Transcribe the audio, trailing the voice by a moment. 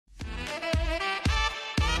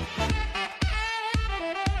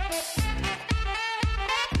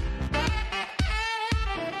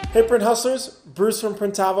Hey Print Hustlers, Bruce from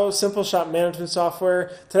Printavo, simple shop management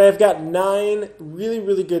software. Today I've got 9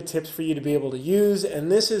 really good tips for you to be able to use,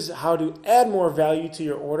 and this is how to add more value to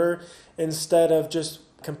your order instead of just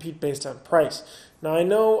compete based on price. Now I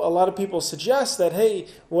know a lot of people suggest that, hey,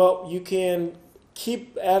 well, you can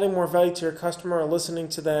keep adding more value to your customer or listening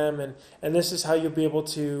to them, and this is how you'll be able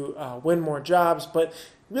to win more jobs, but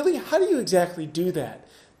really, how do you exactly do that?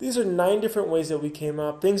 These are 9 different ways that we came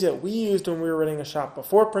up, things that we used when we were running a shop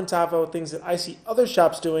before Printavo, things that I see other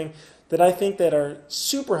shops doing that I think that are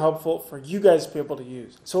super helpful for you guys to be able to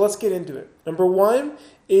use. So let's get into it. Number 1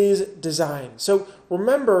 is design. So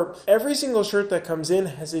remember, every single shirt that comes in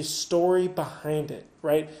has a story behind it,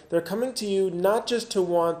 right? They're coming to you not just to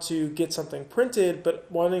want to get something printed, but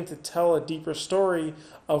wanting to tell a deeper story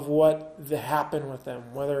of what happened with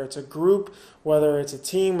them, whether it's a group, whether it's a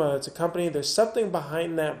team, whether it's a company. There's something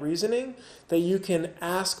behind that reasoning that you can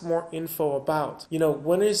ask more info about. You know,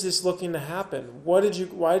 when is this looking to happen? Why did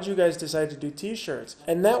you guys decide to do t-shirts?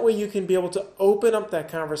 And that way you can be able to open up that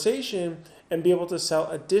conversation and be able to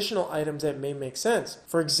sell additional items that may make sense.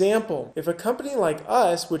 For example, if a company like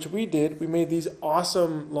us, which we did, we made these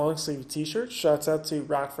awesome long sleeve t-shirts. Shouts out to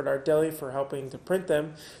Rockford Art Deli for helping to print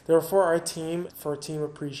them. They were for our team, for team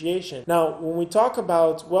appreciation. Now, when we talk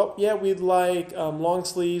about, well, yeah, we'd like long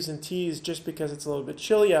sleeves and tees just because it's a little bit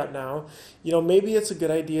chilly out now, you know, maybe it's a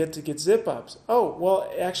good idea to get zip ups. Oh,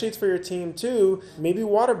 well, actually it's for your team too. Maybe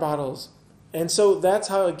water bottles. And so that's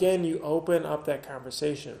how, again, you open up that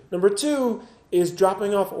conversation. Number 2 is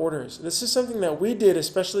dropping off orders. This is something that we did,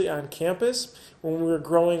 especially on campus. When we were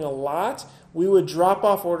growing a lot, we would drop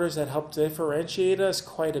off orders that helped differentiate us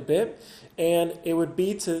quite a bit. And it would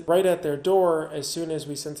be to right at their door as soon as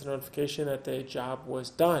we sent a notification that the job was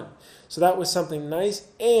done. So that was something nice,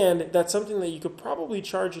 and that's something that you could probably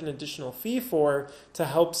charge an additional fee for to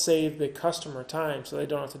help save the customer time so they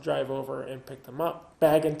don't have to drive over and pick them up.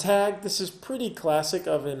 Bag and tag, this is pretty classic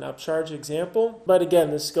of an upcharge example, but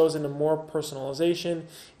again, this goes into more personalization,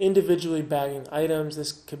 individually bagging items.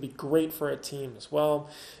 This could be great for a team as well.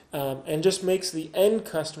 And just makes the end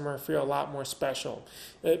customer feel a lot more special.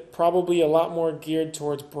 Probably a lot more geared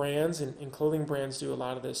towards brands, and clothing brands do a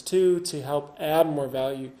lot of this too, to help add more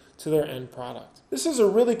value to their end product. This is a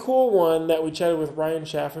really cool one that we chatted with Ryan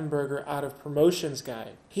Schaffenberger out of Promotions Guy.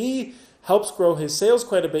 He helps grow his sales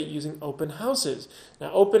quite a bit using open houses.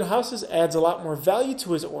 Now, open houses adds a lot more value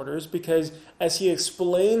to his orders because as he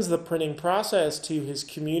explains the printing process to his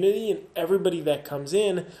community and everybody that comes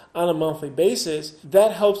in on a monthly basis,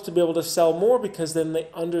 that helps to be able to sell more because then they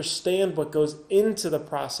understand what goes into the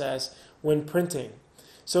process when printing.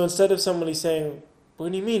 So instead of somebody saying,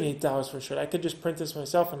 what do you mean $8 for a shirt? I could just print this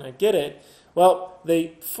myself and I get it. Well,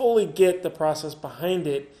 they fully get the process behind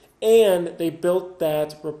it, and they built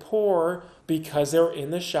that rapport because they were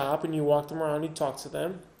in the shop and you walked them around, you talked to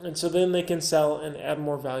them, and so then they can sell and add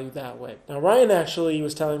more value that way. Now, Ryan actually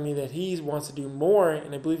was telling me that he wants to do more,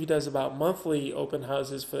 and I believe he does about monthly open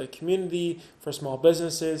houses for the community, for small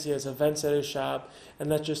businesses. He has events at his shop,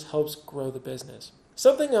 and that just helps grow the business.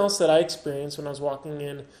 Something else that I experienced when I was walking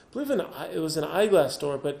in, I believe it was an eyeglass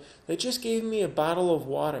store, but they just gave me a bottle of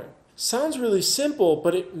water. Sounds really simple,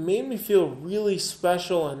 but it made me feel really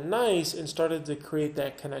special and nice and started to create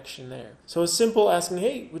that connection there. So it's simple asking,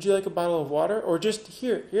 hey, would you like a bottle of water? Or just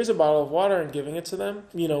here's a bottle of water, and giving it to them,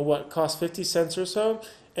 you know, what costs 50 cents or so,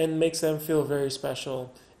 and makes them feel very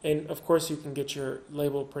special. And of course you can get your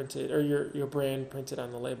label printed, or your brand printed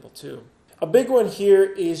on the label too. A big one here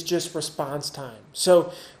is just response time.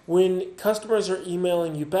 So when customers are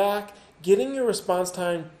emailing you back, getting your response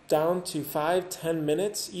time down to 5-10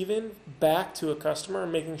 minutes even back to a customer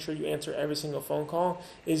and making sure you answer every single phone call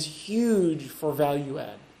is huge for value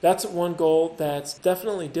add. That's one goal that's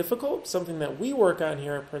definitely difficult, something that we work on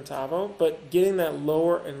here at Printavo, but getting that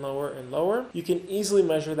lower and lower and lower. You can easily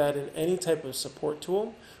measure that in any type of support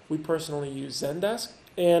tool. We personally use Zendesk.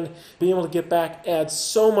 And being able to get back adds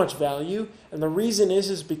so much value, and the reason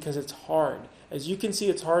is because it's hard. As you can see,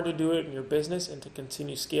 it's hard to do it in your business and to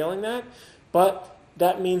continue scaling that, but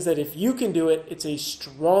that means that if you can do it, it's a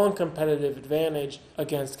strong competitive advantage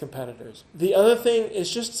against competitors. The other thing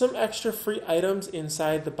is just some extra free items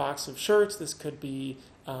inside the box of shirts. This could be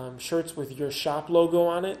shirts with your shop logo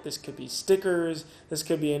on it. This could be stickers. This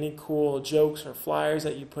could be any cool jokes or flyers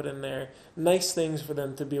that you put in there. Nice things for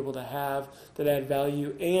them to be able to have that add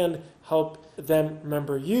value and help them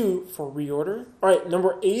remember you for reorder. All right,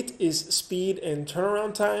 number 8 is speed and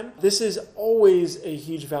turnaround time. This is always a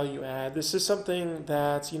huge value add. This is something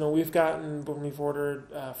that, we've gotten when we've ordered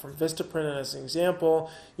from Vistaprint as an example.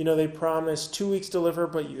 They promise 2 weeks deliver,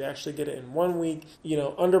 but you actually get it in 1 week.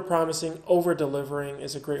 Under promising, over delivering is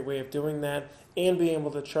is a great way of doing that and being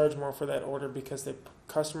able to charge more for that order because the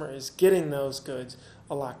customer is getting those goods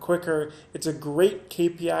a lot quicker. It's a great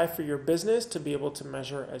KPI for your business to be able to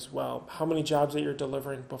measure as well, how many jobs that you're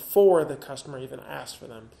delivering before the customer even asks for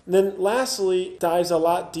them. And then lastly, dives a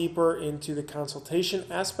lot deeper into the consultation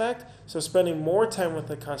aspect. So spending more time with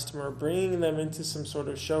the customer, bringing them into some sort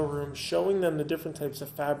of showroom, showing them the different types of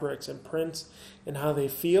fabrics and prints and how they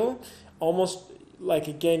feel, almost like,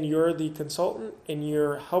 again, you're the consultant and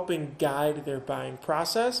you're helping guide their buying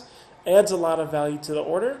process, adds a lot of value to the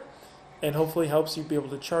order and hopefully helps you be able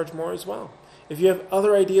to charge more as well. If you have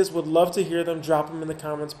other ideas, would love to hear them. Drop them in the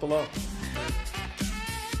comments below.